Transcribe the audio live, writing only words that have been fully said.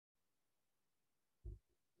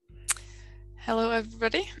Hello,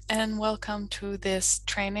 everybody, and welcome to this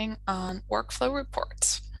training on workflow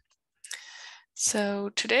reports.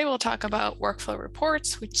 So today we'll talk about workflow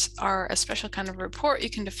reports, which are a special kind of report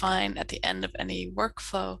you can define at the end of any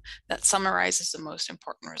workflow that summarizes the most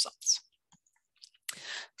important results.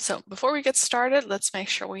 So before we get started, let's make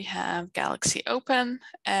sure we have Galaxy open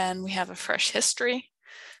and we have a fresh history.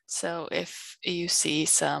 So if you see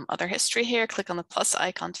some other history here, click on the plus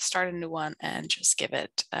icon to start a new one and just give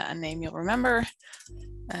it a name you'll remember,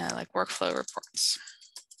 like workflow reports.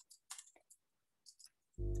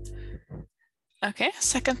 Okay,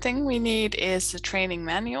 second thing we need is the training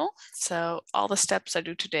manual. So all the steps I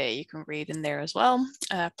do today, you can read in there as well,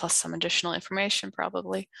 plus some additional information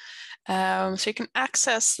probably. So you can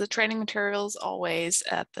access the training materials always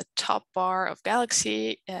at the top bar of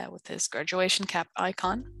Galaxy with this graduation cap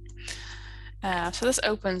icon. So this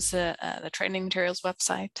opens the training materials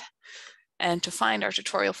website. And to find our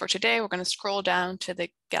tutorial for today, we're going to scroll down to the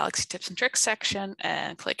Galaxy Tips and Tricks section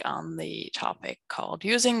and click on the topic called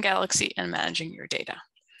Using Galaxy and Managing Your Data.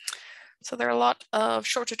 So there are a lot of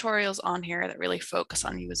short tutorials on here that really focus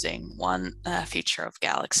on using one feature of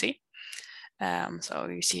Galaxy. So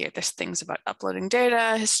you see here, there's things about uploading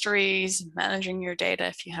data, histories, managing your data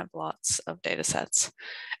if you have lots of data sets.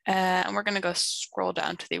 And we're going to go scroll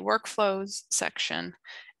down to the workflows section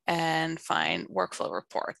and find workflow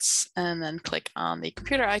reports, and then click on the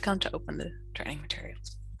computer icon to open the training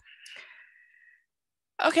materials.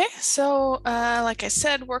 Okay, so like I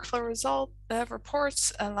said, workflow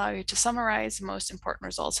reports allow you to summarize the most important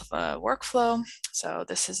results of a workflow. So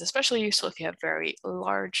this is especially useful if you have very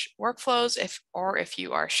large workflows, or if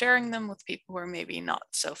you are sharing them with people who are maybe not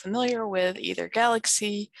so familiar with either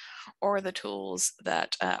Galaxy or the tools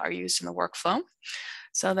that are used in the workflow.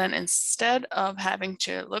 So then instead of having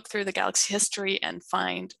to look through the Galaxy history and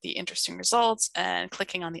find the interesting results and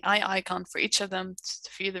clicking on the eye icon for each of them to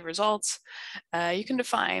view the results, you can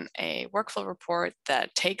define a workflow report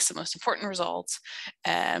that takes the most important results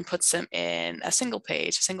and puts them in a single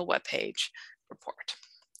page, a single web page report.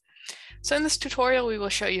 So in this tutorial, we will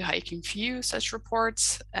show you how you can view such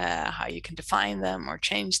reports, how you can define them or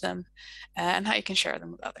change them, and how you can share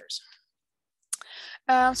them with others.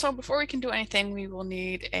 So before we can do anything, we will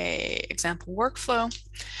need an example workflow.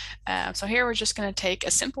 So here we're just going to take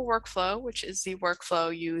a simple workflow, which is the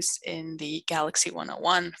workflow used in the Galaxy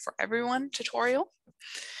 101 for Everyone tutorial.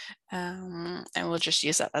 And we'll just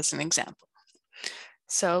use that as an example.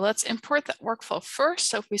 So let's import that workflow first.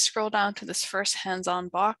 So if we scroll down to this first hands-on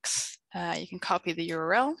box, you can copy the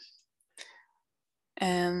URL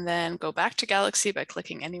and then go back to Galaxy by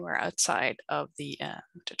clicking anywhere outside of the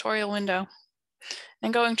tutorial window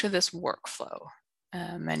and going to this workflow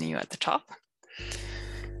menu at the top.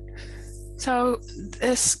 So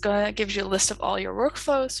this gives you a list of all your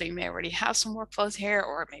workflows. So you may already have some workflows here,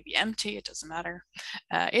 or it may be empty, it doesn't matter.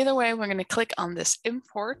 Either way, we're going to click on this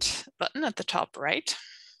import button at the top right.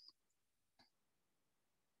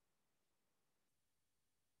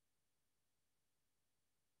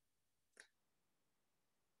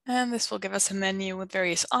 And this will give us a menu with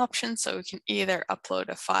various options. So we can either upload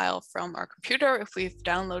a file from our computer if we've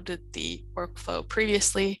downloaded the workflow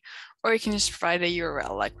previously, or you can just provide a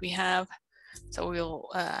URL like we have. So we'll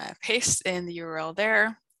paste in the URL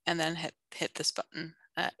there and then hit this button,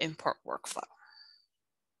 import workflow.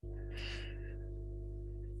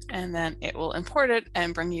 And then it will import it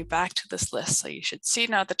and bring you back to this list. So you should see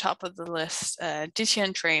now at the top of the list,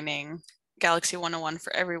 GTN training, Galaxy 101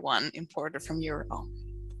 for Everyone imported from URL.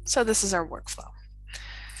 So this is our workflow.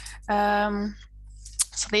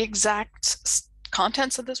 So the exact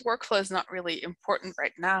contents of this workflow is not really important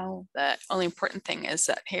right now. The only important thing is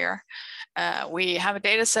that here we have a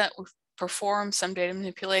data set, we've performed some data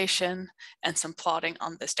manipulation and some plotting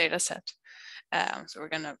on this data set. So we're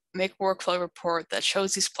going to make a workflow report that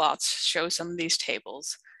shows these plots, shows some of these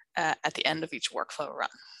tables at the end of each workflow run.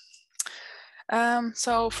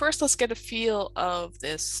 So first, let's get a feel of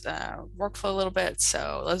this workflow a little bit.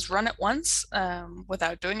 So let's run it once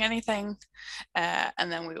without doing anything, and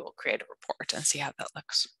then we will create a report and see how that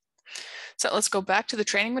looks. So let's go back to the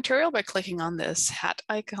training material by clicking on this hat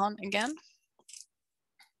icon again.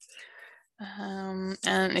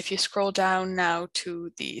 And if you scroll down now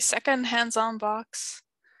to the second hands-on box,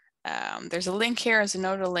 there's a link here as a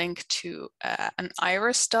node, a link to an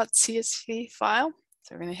iris.csv file.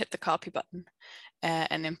 So we're going to hit the copy button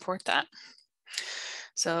and import that.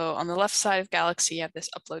 So on the left side of Galaxy, you have this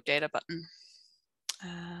upload data button.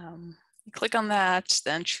 You click on that,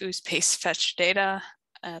 then choose paste fetch data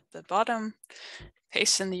at the bottom,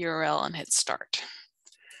 paste in the URL and hit start.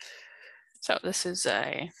 So this is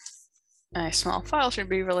a small file, should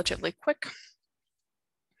be relatively quick.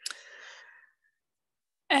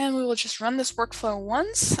 And we will just run this workflow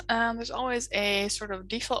once. There's always a sort of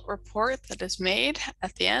default report that is made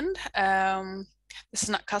at the end. This is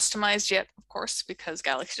not customized yet, of course, because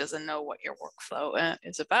Galaxy doesn't know what your workflow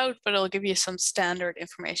is about, but it'll give you some standard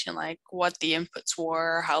information like what the inputs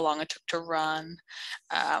were, how long it took to run,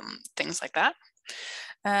 things like that.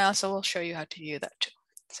 So we'll show you how to view that too.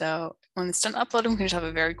 So when it's done uploading, we can just have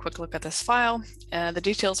a very quick look at this file. The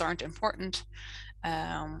details aren't important.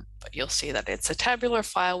 But you'll see that it's a tabular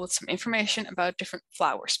file with some information about different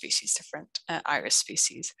flower species, different iris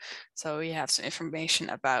species. So you have some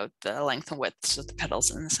information about the length and widths of the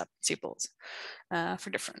petals and the sepals for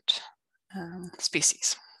different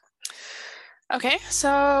species. Okay,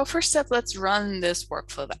 so first step, let's run this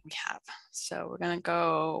workflow that we have. So we're going to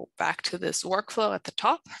go back to this workflow at the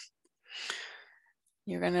top.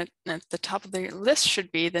 You're going to, at the top of the list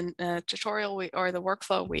should be the tutorial or the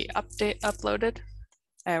workflow we uploaded.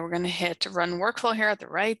 We're going to hit run workflow here at the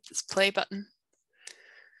right, this play button.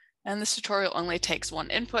 And this tutorial only takes one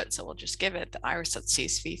input, so we'll just give it the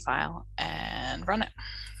iris.csv file and run it.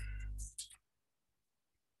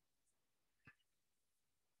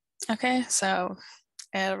 Okay, so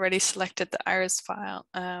I already selected the iris file.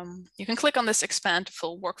 You can click on this expand to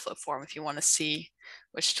full workflow form if you want to see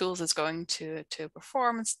which tools it's going to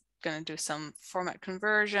perform. It's going to do some format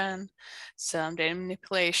conversion, some data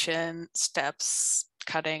manipulation, steps,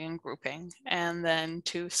 cutting and grouping, and then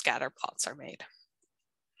 2 scatter plots are made.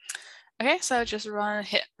 Okay, so just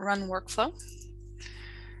hit run workflow.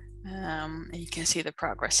 And you can see the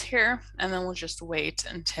progress here, and then we'll just wait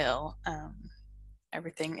until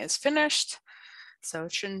everything is finished. So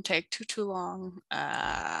it shouldn't take too long,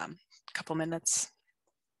 a couple minutes.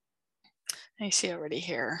 And you see already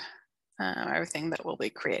here everything that will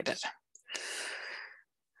be created.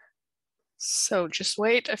 So just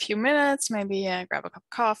wait a few minutes, maybe grab a cup of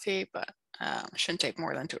coffee, but it shouldn't take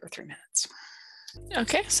more than 2 or 3 minutes.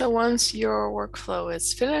 Okay, so once your workflow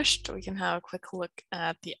is finished, we can have a quick look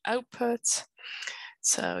at the outputs.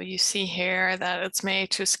 So you see here that it's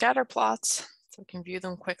made 2 scatter plots, so we can view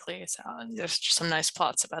them quickly. So there's just some nice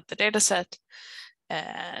plots about the data set.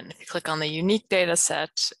 And if you click on the unique data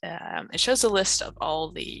set, it shows a list of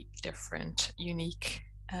all the different unique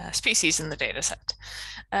species in the data set.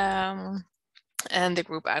 And the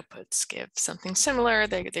group outputs give something similar.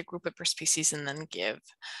 They group it per species and then give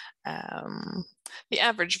the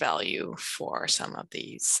average value for some of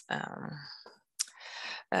these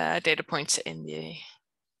data points in the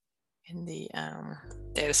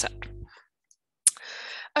data set.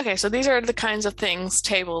 Okay, so these are the kinds of things,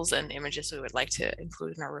 tables and images we would like to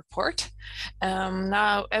include in our report.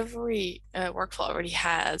 Now, every workflow already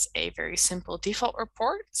has a very simple default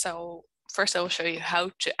report. So first I will show you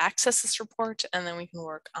how to access this report, and then we can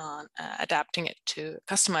work on adapting it to,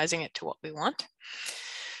 customizing it to what we want.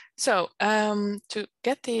 So to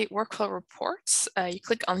get the workflow reports, you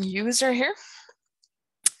click on user here.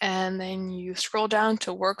 And then you scroll down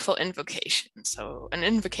to workflow invocation. So an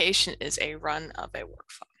invocation is a run of a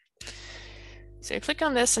workflow. So you click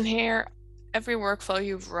on this, and here, every workflow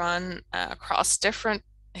you've run across different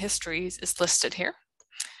histories is listed here.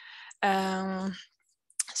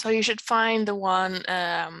 So you should find the one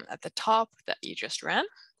at the top that you just ran.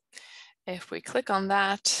 If we click on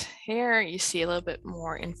that here, you see a little bit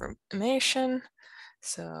more information.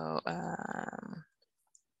 So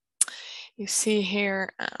you see here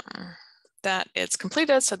that it's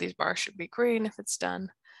completed, so these bars should be green if it's done.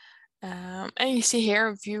 And you see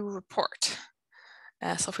here, view report.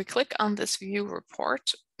 So if we click on this view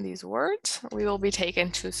report, these words, we will be taken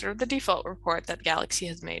to sort of the default report that Galaxy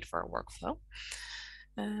has made for our workflow.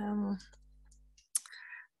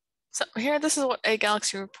 So here, this is what a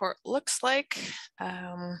Galaxy report looks like.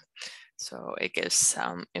 So it gives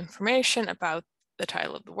some information about the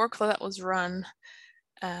title of the workflow that was run,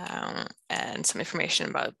 and some information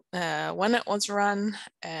about when it was run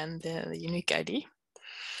and the unique ID.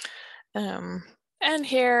 And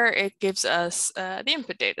here it gives us the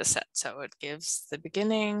input data set. So it gives the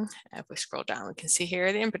beginning. If we scroll down, we can see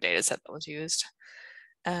here the input data set that was used.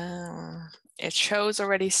 It shows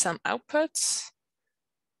already some outputs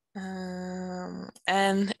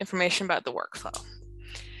and information about the workflow.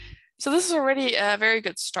 So this is already a very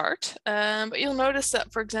good start, but you'll notice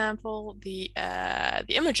that, for example, the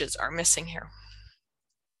images are missing here.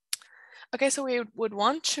 Okay, so we would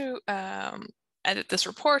want to edit this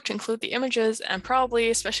report to include the images, and probably,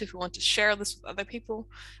 especially if we want to share this with other people,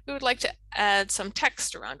 we would like to add some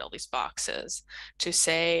text around all these boxes to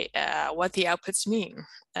say what the outputs mean.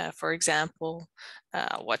 For example,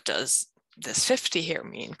 what does this 50 here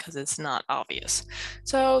mean? Because it's not obvious.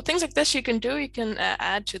 So things like this you can do. You can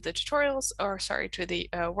add to the tutorials, or sorry, to the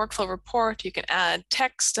workflow report. You can add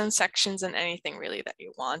text and sections and anything really that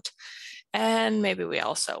you want. And maybe we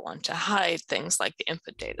also want to hide things like the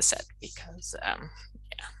input data set, because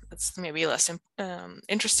yeah, that's maybe less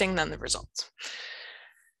interesting than the results.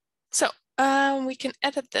 So we can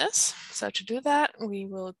edit this. So to do that, we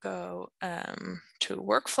will go to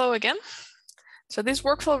workflow again. So these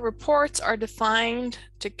workflow reports are defined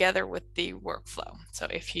together with the workflow. So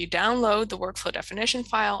if you download the workflow definition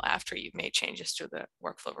file after you've made changes to the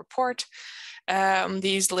workflow report,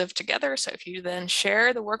 these live together. So if you then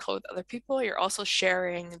share the workflow with other people, you're also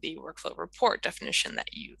sharing the workflow report definition that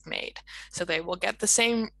you've made. So they will get the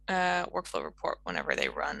same workflow report whenever they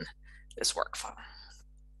run this workflow.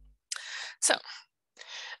 So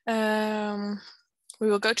we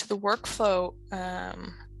will go to the workflow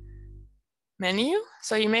menu.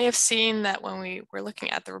 So you may have seen that when we were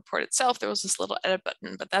looking at the report itself, there was this little edit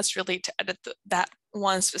button, but that's really to edit that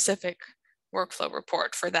one specific workflow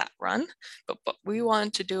report for that run. But what we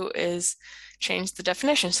want to do is change the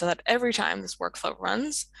definition so that every time this workflow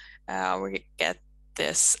runs, we get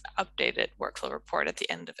this updated workflow report at the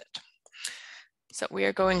end of it. So we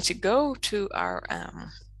are going to go to our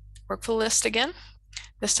workflow list again.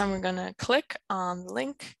 This time we're going to click on the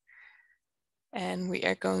link, and we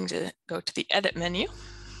are going to go to the edit menu.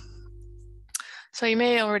 So you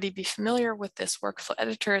may already be familiar with this workflow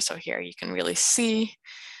editor. So here you can really see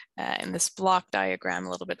in this block diagram a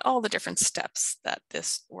little bit all the different steps that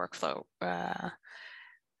this workflow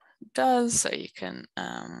does. So you can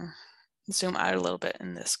zoom out a little bit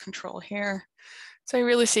in this control here. So you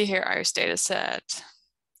really see here iris data set,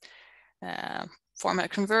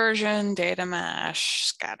 format conversion, data mesh,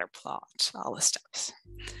 scatter plot, all the steps.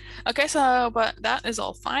 Okay, so but that is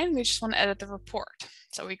all fine. We just want to edit the report.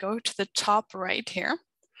 So we go to the top right here.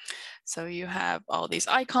 So you have all these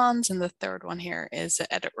icons, and the third one here is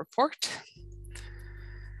the edit report.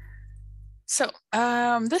 So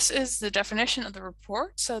this is the definition of the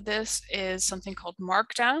report. So this is something called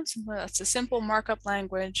Markdown. So that's a simple markup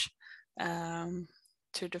language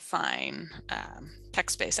to define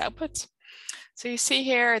text-based outputs. So you see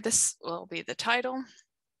here, this will be the title.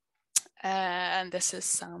 And this is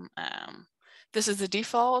some, this is the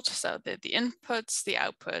default. So the inputs, the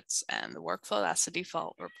outputs, and the workflow, that's the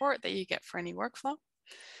default report that you get for any workflow.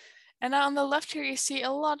 And on the left here, you see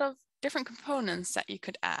a lot of different components that you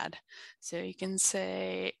could add. So you can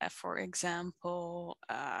say, for example,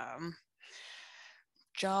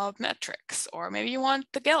 job metrics, or maybe you want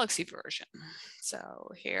the Galaxy version. So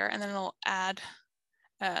here, and then it'll add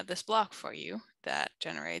this block for you that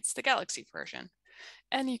generates the Galaxy version.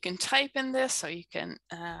 And you can type in this, so you can,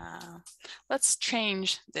 let's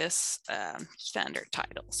change this standard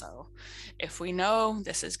title. So if we know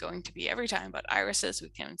this is going to be every time about irises, we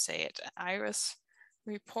can say it iris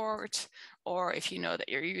report. Or if you know that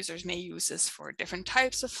your users may use this for different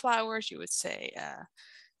types of flowers, you would say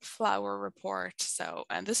flower report. So,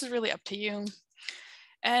 and this is really up to you.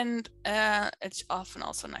 And it's often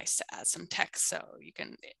also nice to add some text, so you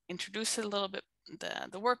can introduce it a little bit,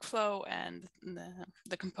 the workflow and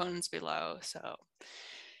the components below. So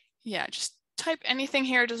yeah, just type anything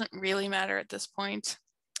here. It doesn't really matter at this point,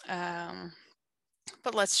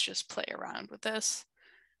 but let's just play around with this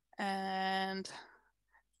and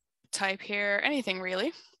type here anything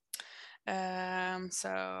really.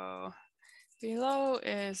 So below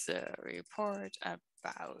is the report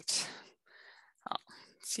about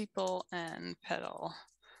sepal and petal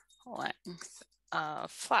length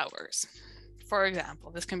of flowers. For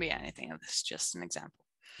example, this can be anything. This is just an example.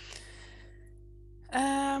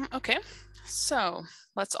 Okay, so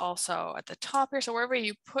let's also at the top here, so wherever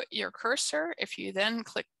you put your cursor, if you then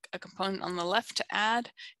click a component on the left to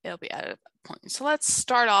add, it'll be added at that point. So let's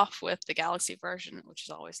start off with the Galaxy version, which is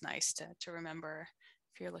always nice to remember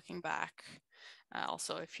if you're looking back.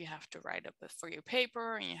 Also, if you have to write up for your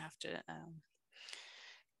paper and you have to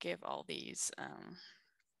give all these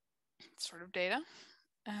sort of data.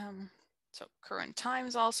 So current time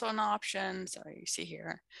is also an option. So you see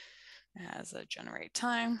here as a generate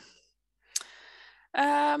time.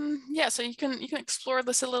 Yeah, so you can explore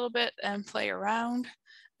this a little bit and play around.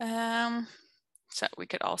 So we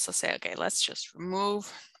could also say, okay, let's just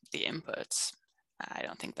remove the inputs. I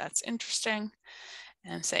don't think that's interesting.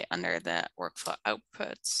 And say under the workflow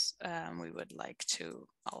outputs, we would like to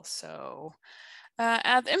also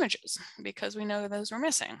add the images because we know those were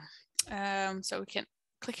missing. So we can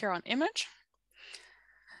click here on image.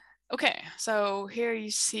 Okay, so here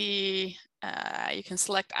you see you can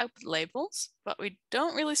select output labels, but we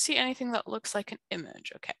don't really see anything that looks like an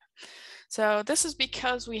image. Okay, So this is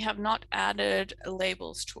because we have not added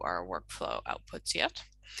labels to our workflow outputs yet.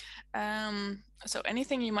 So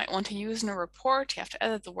anything you might want to use in a report, you have to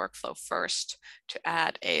edit the workflow first to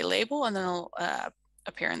add a label, and then it'll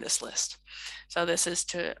appear in this list. So this is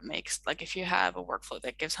to make, like if you have a workflow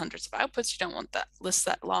that gives hundreds of outputs, you don't want that list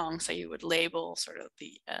that long, so you would label sort of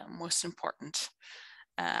the most important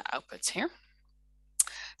outputs here.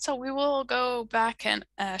 So we will go back and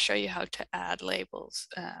show you how to add labels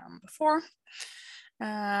before.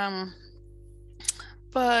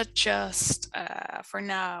 But just for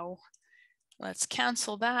now, let's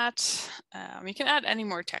cancel that. You can add any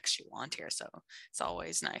more text you want here. So it's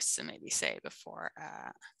always nice to maybe say before,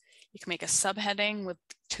 you can make a subheading with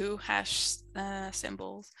 2 hash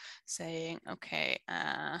symbols saying, okay,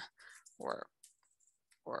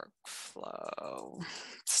 workflow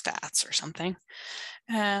stats or something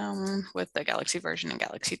with the Galaxy version and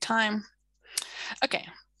Galaxy time. Okay,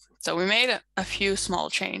 so we made a few small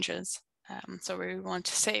changes. So we want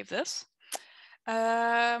to save this.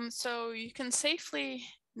 So you can safely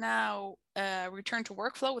now return to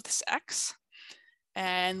workflow with this X.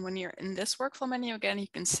 And when you're in this workflow menu again, you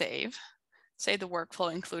can save the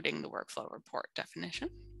workflow, including the workflow report definition.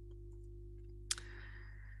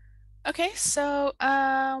 Okay, so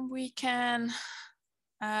we can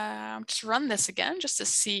just run this again just to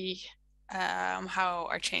see how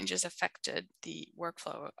our changes affected the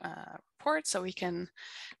workflow report. So we can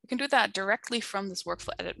do that directly from this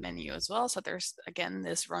workflow edit menu as well. So there's again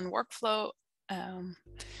this run workflow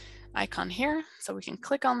icon here. So we can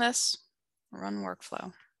click on this, run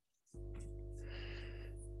workflow.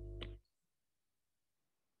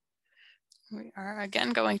 We are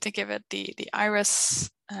again going to give it the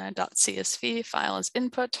iris.csv file as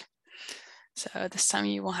input. So this time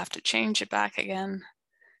you will have to change it back again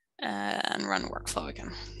and run workflow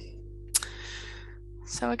again.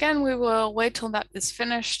 So again, we will wait till that is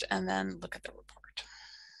finished and then look at the report.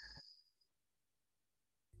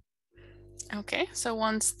 Okay, so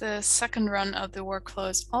once the second run of the workflow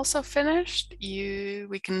is also finished,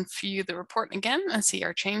 we can view the report again and see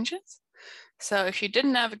our changes. So if you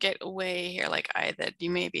didn't navigate away here like I did,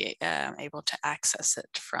 you may be able to access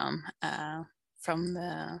it from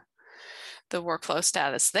the workflow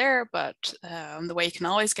status there, but the way you can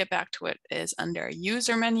always get back to it is under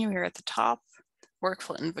user menu here at the top,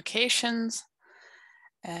 workflow invocations,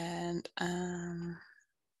 and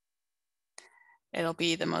it'll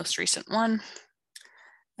be the most recent one.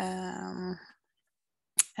 And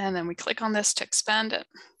then we click on this to expand it,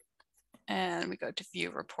 and we go to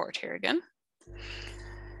view report here again.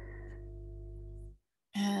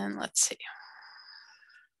 And let's see.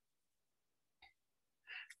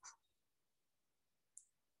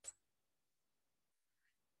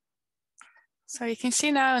 So you can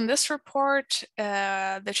see now in this report,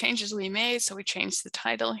 the changes we made. So we changed the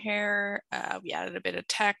title here. We added a bit of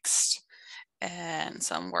text and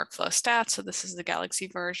some workflow stats. So this is the Galaxy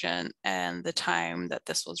version and the time that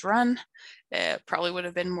this was run. It probably would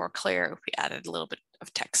have been more clear if we added a little bit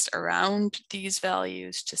of text around these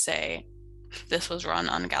values to say this was run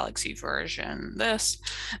on Galaxy version this.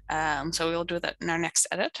 So we'll do that in our next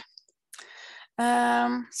edit.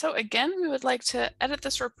 So again, we would like to edit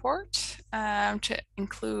this report to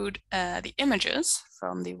include the images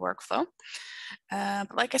from the workflow.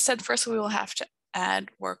 But like I said, first we will have to add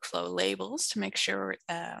workflow labels to make sure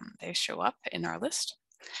they show up in our list.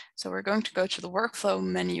 So we're going to go to the workflow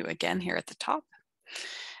menu again here at the top.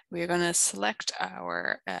 We are going to select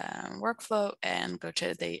our workflow and go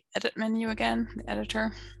to the edit menu again, the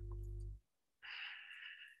editor.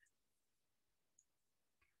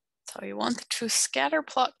 So you want the two scatter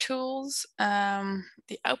plot tools,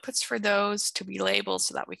 the outputs for those to be labeled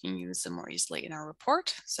so that we can use them more easily in our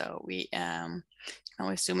report. So we can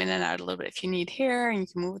always zoom in and out a little bit if you need here, and you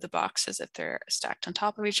can move the boxes if they're stacked on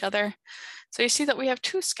top of each other. So you see that we have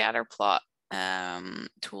two scatter plot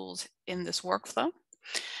tools in this workflow.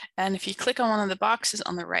 And if you click on one of the boxes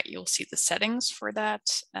on the right, you'll see the settings for that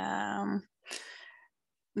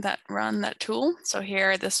that tool. So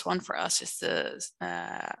here, this one for us is the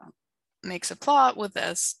makes a plot with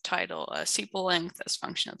as title sepal length as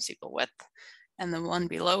function of sepal width, and the one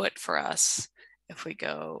below it for us, if we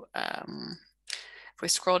go if we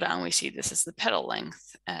scroll down, we see this is the petal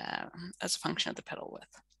length as a function of the petal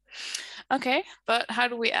width. Okay, but how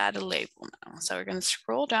do we add a label now? So we're going to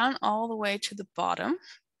scroll down all the way to the bottom,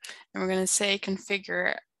 and we're going to say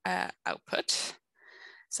configure output.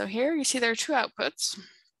 So here you see there are two outputs,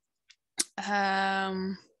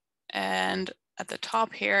 and at the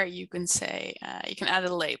top here, you can say, you can add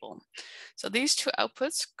a label. So these two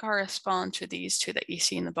outputs correspond to these two that you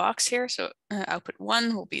see in the box here. So output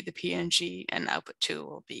 1 will be the PNG and output 2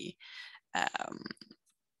 will be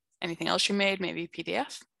anything else you made, maybe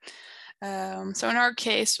PDF. So in our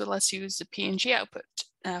case, well, let's use the PNG output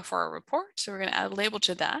for our report. So we're going to add a label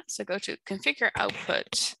to that. So go to configure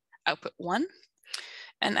output 1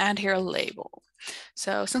 and add here a label.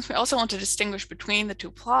 So since we also want to distinguish between the two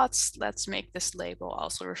plots, let's make this label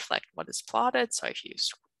also reflect what is plotted. So if you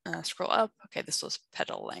scroll up, okay, this was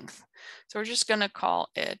petal length. So we're just going to call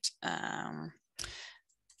it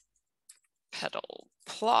petal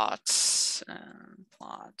plot,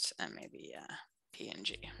 and maybe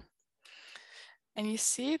PNG. And you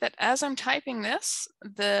see that as I'm typing this,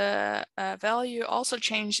 the value also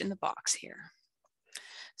changed in the box here.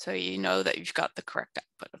 So you know that you've got the correct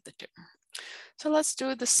output of the two. So let's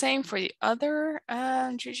do the same for the other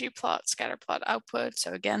ggplot, scatterplot output.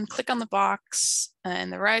 So again, click on the box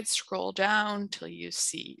and the right, scroll down till you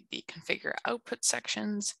see the configure output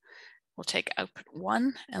sections. We'll take output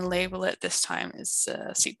 1 and label it this time as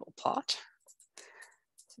sepal plot.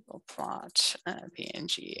 Sepal plot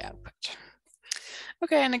PNG output.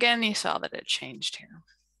 Okay, and again, you saw that it changed here.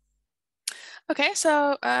 Okay,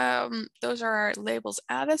 so those are our labels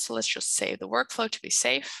added. So let's just save the workflow to be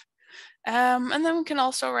safe. And then we can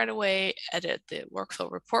also right away edit the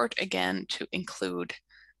workflow report again to include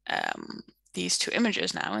these two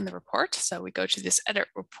images now in the report. So we go to this edit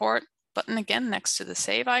report button again next to the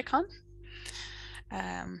save icon.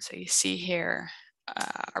 So you see here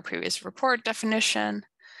our previous report definition.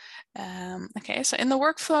 Okay, so in the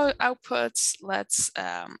workflow outputs, let's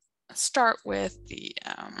start with the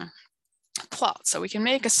plot. So we can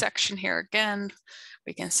make a section here again.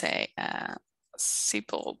 We can say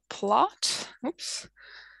sepal plot. Oops.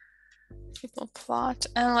 Sepal plot.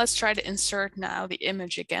 And let's try to insert now the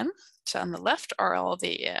image again. So on the left are all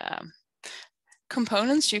the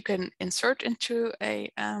components you can insert into a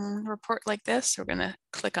report like this. So we're going to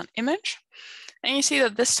click on image. And you see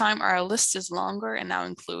that this time our list is longer and now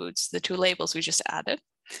includes the two labels we just added.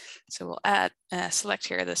 So we'll add, select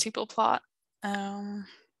here the sepal plot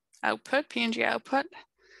output, PNG output.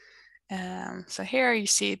 So here you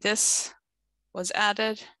see this was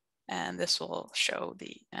added and this will show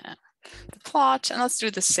the plot. And let's do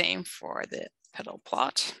the same for the petal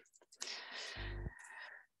plot.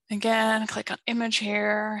 Again, click on image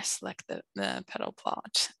here, select the petal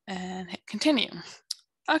plot and hit continue.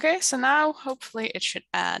 Okay, so now hopefully it should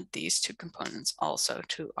add these two components also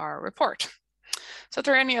to our report. So if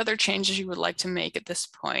there are any other changes you would like to make at this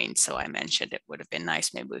point, so I mentioned it would have been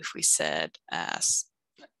nice maybe if we said,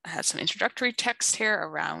 had some introductory text here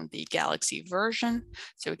around the Galaxy version.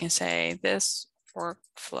 So we can say this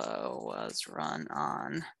workflow was run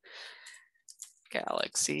on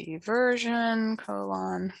Galaxy version,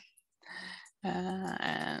 colon,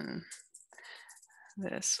 and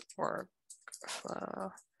this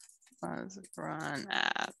workflow was run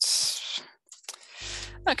at,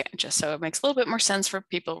 okay, just so it makes a little bit more sense for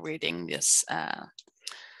people reading this,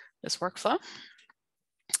 this workflow.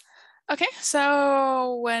 Okay,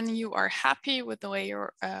 so when you are happy with the way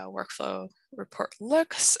your workflow report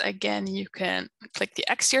looks, again, you can click the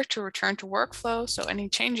X here to return to workflow. So any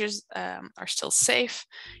changes are still safe.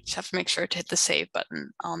 You just have to make sure to hit the save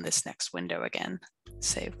button on this next window again,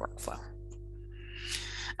 save workflow.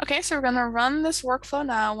 Okay, so we're gonna run this workflow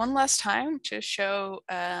now one last time to show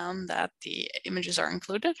that the images are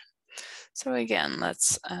included. So again,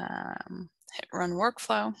 let's hit run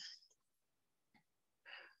workflow.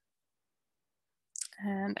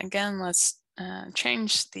 And again, let's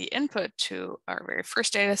change the input to our very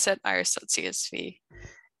first data set, iris.csv,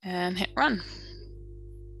 and hit run.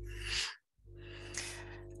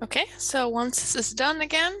 Okay, so once this is done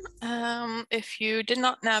again, if you did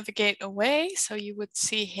not navigate away, so you would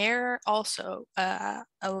see here also a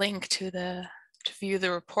link to view the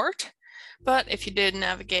report. But if you did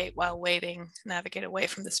navigate while waiting, navigate away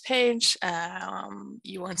from this page,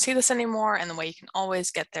 you won't see this anymore. And the way you can always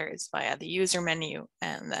get there is via the user menu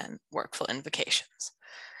and then workflow invocations.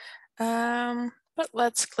 But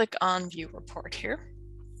let's click on view report here.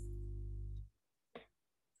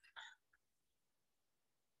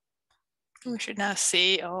 We should now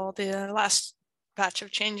see all the last batch of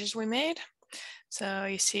changes we made. So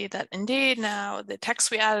you see that indeed now the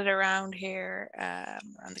text we added around here,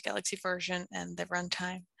 around the Galaxy version and the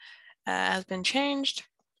runtime has been changed.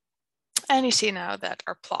 And you see now that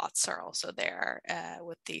our plots are also there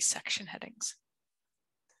with these section headings.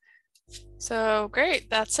 So great,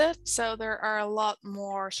 that's it. So there are a lot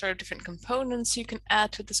more sort of different components you can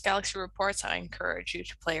add to this Galaxy reports. I encourage you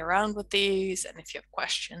to play around with these, and if you have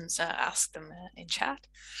questions, ask them in chat.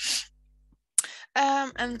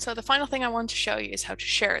 And so the final thing I want to show you is how to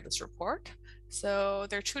share this report. So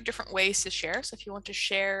there are two different ways to share. So if you want to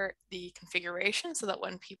share the configuration so that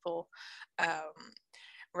when people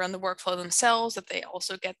run the workflow themselves, that they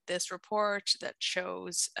also get this report that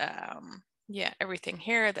shows everything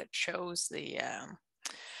here, that shows the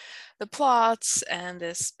plots and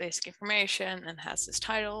this basic information and has this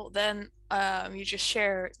title, then you just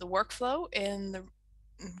share the workflow in the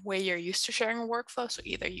way you're used to sharing a workflow. So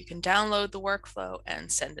either you can download the workflow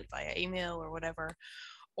and send it via email or whatever,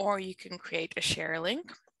 or you can create a share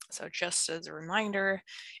link. So just as a reminder,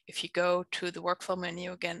 if you go to the workflow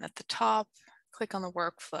menu again at the top, click on the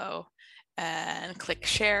workflow and click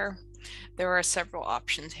share, there are several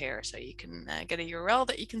options here. So you can get a URL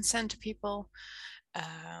that you can send to people.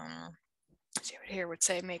 So here would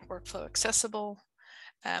say make workflow accessible.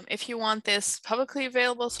 If you want this publicly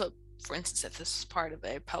available, so for instance, if this is part of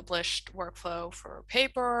a published workflow for a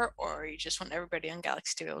paper, or you just want everybody on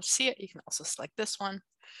Galaxy to be able to see it, you can also select this one.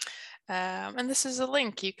 And this is a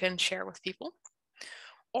link you can share with people.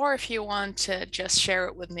 Or if you want to just share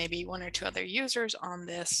it with maybe one or two other users on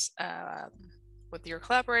this, with your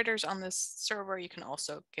collaborators on this server, you can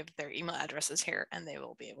also give their email addresses here and they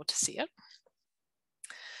will be able to see it.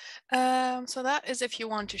 So that is if you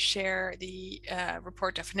want to share the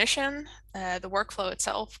report definition, the workflow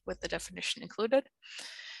itself with the definition included.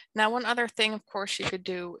 Now, one other thing, of course, you could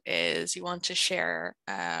do is you want to share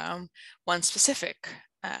one specific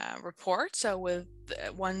report. So with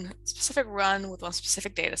one specific run with one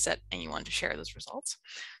specific data set, and you want to share those results.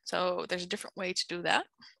 So there's a different way to do that.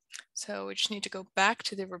 So we just need to go back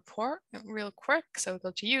to the report real quick. So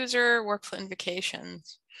go to user, workflow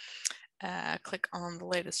invocations, click on the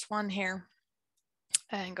latest one here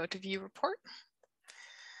and go to view report.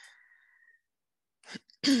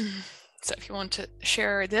 So if you want to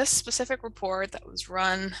share this specific report that was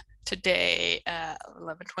run today at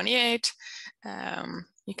 11:28,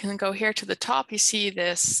 you can go here to the top. You see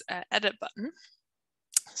this edit button.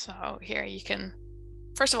 So here you can,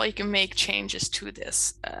 first of all, you can make changes to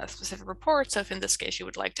this specific report. So if in this case you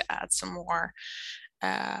would like to add some more,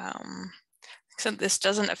 so this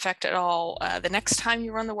doesn't affect at all the next time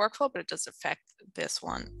you run the workflow, but it does affect this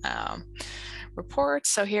one report.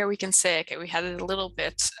 So here we can say, okay, we had it a little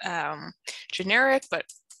bit generic, but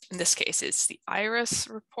in this case it's the iris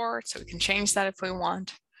report. So we can change that if we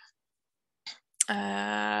want.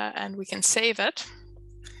 And we can save it.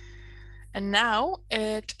 And now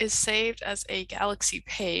it is saved as a Galaxy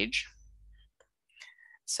page.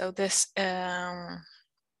 So this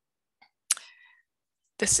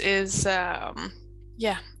is a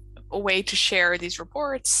way to share these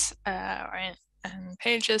reports and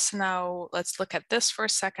pages. So now let's look at this for a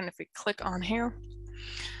second. If we click on here,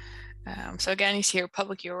 so again, you see your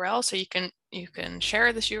public URL. So you can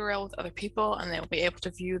share this URL with other people, and they'll be able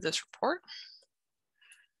to view this report.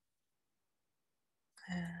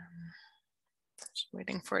 Just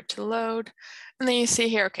waiting for it to load, and then you see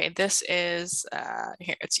here. Okay, this is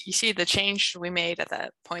here. You see the change we made at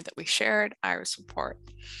that point that we shared iris report.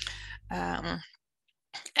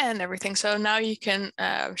 And everything. So now you can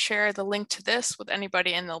share the link to this with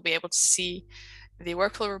anybody, and they'll be able to see the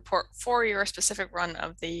workflow report for your specific run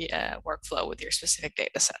of the workflow with your specific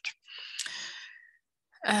data set.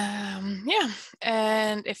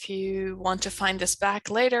 And if you want to find this back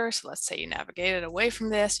later, so let's say you navigated away from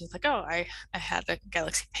this, and you're like, oh, I had the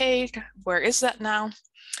Galaxy page, where is that now?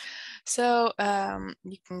 So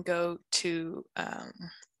you can go to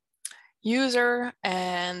user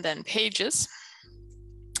and then pages,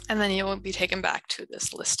 and then you will be taken back to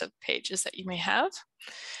this list of pages that you may have.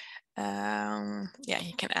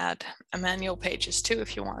 You can add manual pages too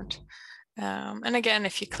if you want. And again,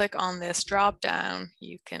 if you click on this drop down,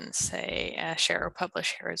 you can say share or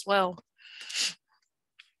publish here as well.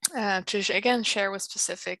 To again share with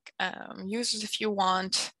specific users if you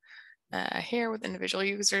want, here with individual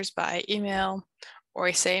users by email, or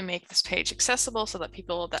I say make this page accessible so that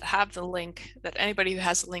people that have the link, that anybody who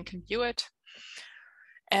has the link can view it.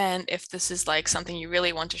 And if this is like something you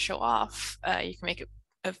really want to show off, you can make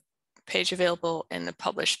a page available in the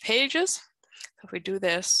published pages. So if we do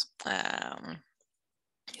this,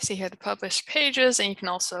 you see here the published pages, and you can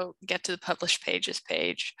also get to the published pages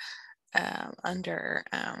page under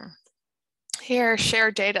here, share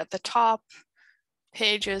data at the top,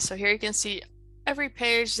 pages. So here you can see every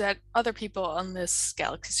page that other people on this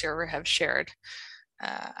Galaxy server have shared,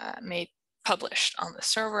 made published on the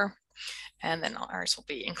server. and then ours will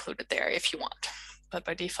be included there if you want. But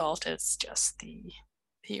by default, it's just the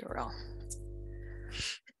URL.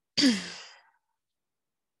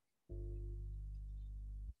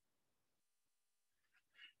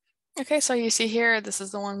 Okay, so you see here, this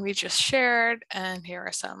is the one we just shared, and here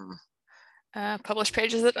are some published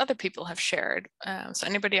pages that other people have shared. So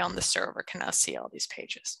anybody on the server can now see all these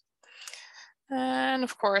pages. And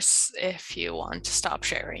of course, if you want to stop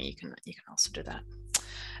sharing, you can also do that.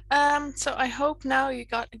 So I hope now you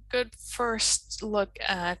got a good first look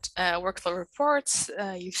at workflow reports.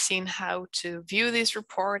 You've seen how to view these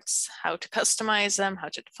reports, how to customize them, how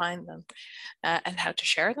to define them, and how to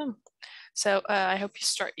share them. So I hope you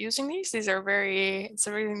start using these. It's a really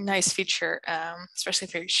nice feature, especially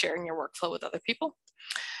if you're sharing your workflow with other people.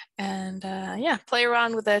 And yeah, play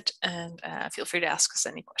around with it, and feel free to ask us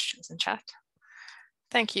any questions in chat.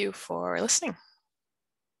 Thank you for listening.